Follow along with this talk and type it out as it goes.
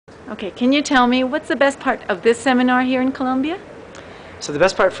Okay, can you tell me what's the best part of this seminar here in Colombia? So the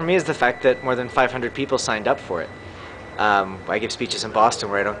best part for me is the fact that more than 500 people signed up for it. I give speeches in Boston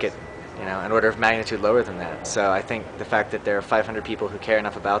where I don't get, an order of magnitude lower than that. So I think the fact that there are 500 people who care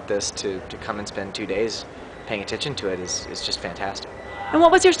enough about this to come and spend 2 days paying attention to it is just fantastic. And what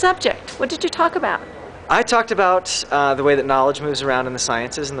was your subject? What did you talk about? I talked about the way that knowledge moves around in the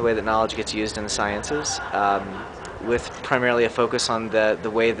sciences and the way that knowledge gets used in the sciences, with primarily a focus on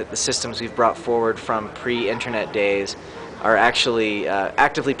the way that the systems we've brought forward from pre-internet days are actually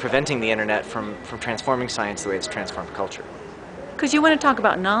actively preventing the internet from transforming science the way it's transformed culture. Because you want to talk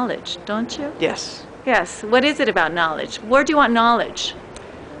about knowledge, don't you? Yes. Yes. What is it about knowledge? Where do you want knowledge?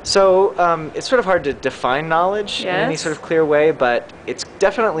 So it's sort of hard to define knowledge in any sort of clear way, but it's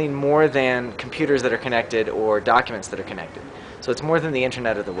definitely more than computers that are connected or documents that are connected. So it's more than the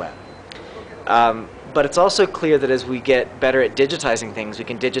internet or the web. But it's also clear that as we get better at digitizing things, we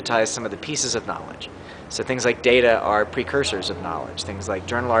can digitize some of the pieces of knowledge. So things like data are precursors of knowledge. Things like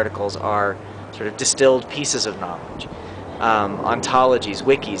journal articles are sort of distilled pieces of knowledge. Ontologies,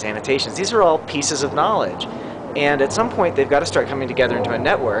 wikis, annotations, these are all pieces of knowledge. And at some point they've got to start coming together into a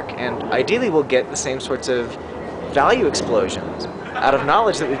network, and ideally we'll get the same sorts of value explosions out of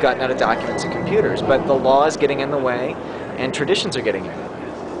knowledge that we've gotten out of documents and computers. But the law is getting in the way, and traditions are getting in the way.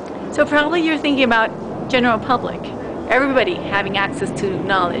 So probably you're thinking about general public, everybody having access to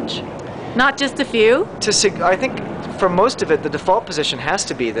knowledge, not just a few? I think for most of it, the default position has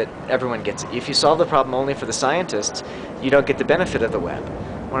to be that everyone gets it. If you solve the problem only for the scientists, you don't get the benefit of the web.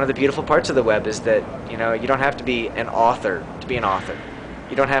 One of the beautiful parts of the web is that you don't have to be an author to be an author.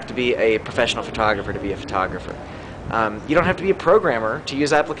 You don't have to be a professional photographer to be a photographer. You don't have to be a programmer to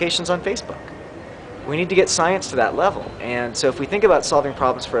use applications on Facebook. We need to get science to that level. And so if we think about solving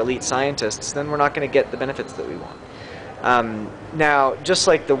problems for elite scientists, then we're not going to get the benefits that we want. Now, just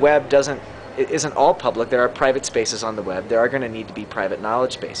like the web isn't all public, there are private spaces on the web. There are going to need to be private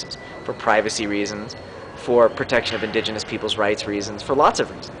knowledge spaces for privacy reasons, for protection of indigenous people's rights reasons, for lots of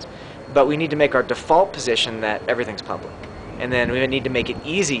reasons. But we need to make our default position that everything's public. And then we need to make it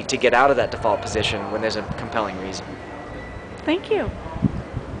easy to get out of that default position when there's a compelling reason. Thank you.